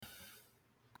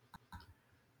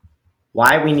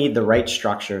Why we need the right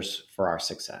structures for our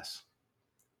success.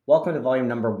 Welcome to volume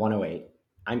number 108.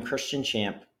 I'm Christian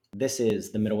Champ. This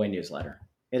is the Middle Way Newsletter.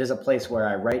 It is a place where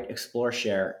I write, explore,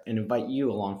 share, and invite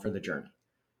you along for the journey.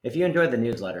 If you enjoyed the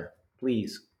newsletter,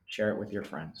 please share it with your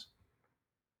friends.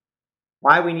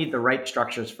 Why we need the right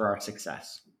structures for our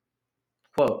success.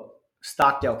 Quote,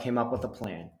 Stockdale came up with a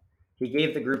plan. He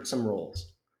gave the group some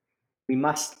rules. We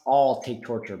must all take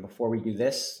torture before we do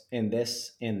this and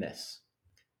this and this.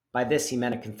 By this, he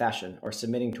meant a confession or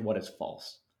submitting to what is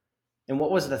false. And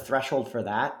what was the threshold for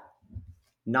that?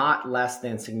 Not less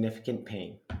than significant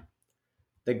pain.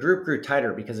 The group grew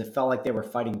tighter because it felt like they were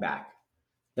fighting back.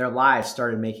 Their lives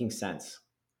started making sense.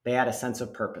 They had a sense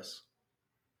of purpose.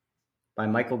 By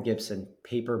Michael Gibson,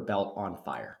 Paper Belt on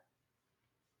Fire.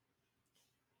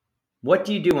 What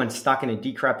do you do when stuck in a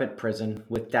decrepit prison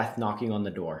with death knocking on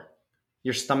the door?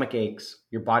 Your stomach aches,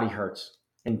 your body hurts,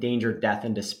 and danger, death,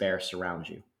 and despair surround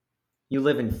you. You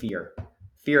live in fear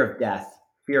of death,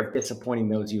 fear of disappointing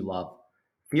those you love,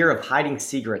 fear of hiding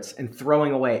secrets and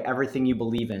throwing away everything you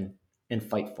believe in and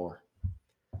fight for.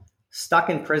 Stuck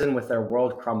in prison with their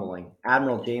world crumbling,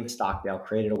 Admiral James Stockdale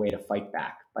created a way to fight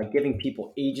back by giving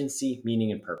people agency,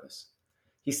 meaning, and purpose.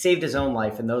 He saved his own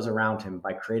life and those around him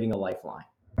by creating a lifeline.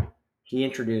 He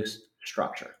introduced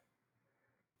structure.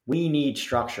 We need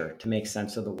structure to make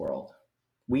sense of the world.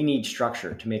 We need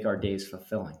structure to make our days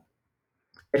fulfilling.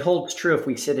 It holds true if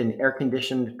we sit in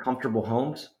air-conditioned, comfortable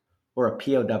homes or a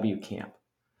POW camp.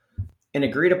 An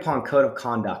agreed-upon code of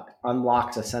conduct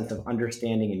unlocks a sense of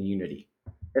understanding and unity.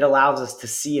 It allows us to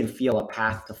see and feel a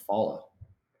path to follow.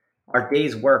 Our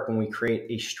days work when we create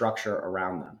a structure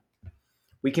around them.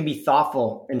 We can be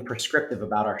thoughtful and prescriptive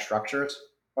about our structures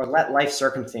or let life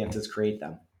circumstances create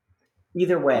them.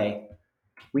 Either way,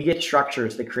 we get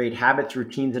structures that create habits,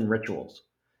 routines, and rituals.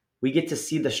 We get to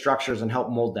see the structures and help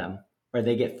mold them, or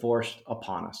they get forced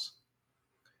upon us.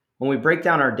 When we break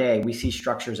down our day, we see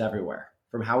structures everywhere,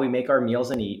 from how we make our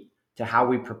meals and eat to how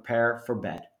we prepare for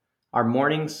bed. Our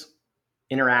mornings,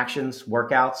 interactions,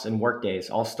 workouts, and workdays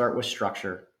all start with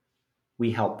structure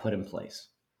we help put in place.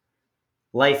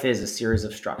 Life is a series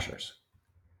of structures.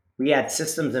 We add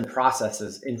systems and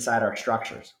processes inside our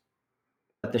structures,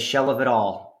 but the shell of it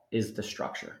all is the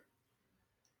structure.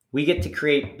 We get to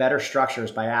create better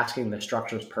structures by asking the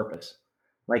structure's purpose.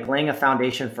 Like laying a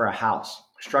foundation for a house,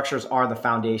 structures are the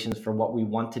foundations for what we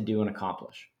want to do and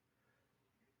accomplish.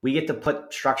 We get to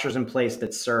put structures in place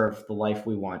that serve the life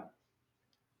we want.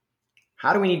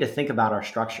 How do we need to think about our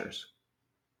structures?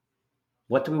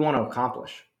 What do we want to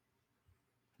accomplish?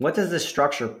 What does this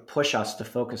structure push us to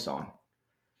focus on?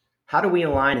 How do we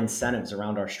align incentives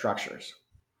around our structures?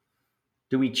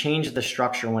 Do we change the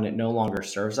structure when it no longer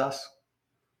serves us?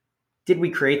 Did we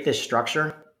create this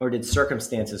structure, or did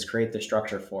circumstances create the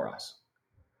structure for us?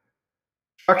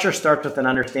 Structure starts with an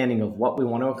understanding of what we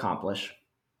want to accomplish.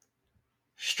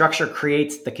 Structure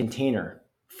creates the container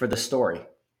for the story,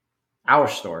 our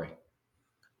story.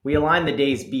 We align the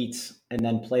day's beats and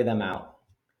then play them out.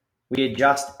 We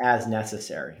adjust as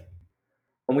necessary.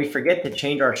 When we forget to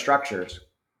change our structures,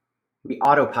 we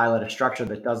autopilot a structure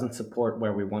that doesn't support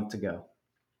where we want to go.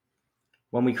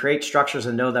 When we create structures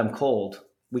and know them cold,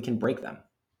 we can break them.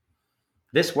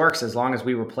 This works as long as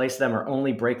we replace them or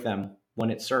only break them when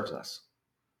it serves us.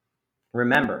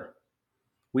 Remember,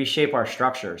 we shape our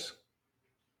structures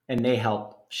and they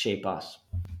help shape us.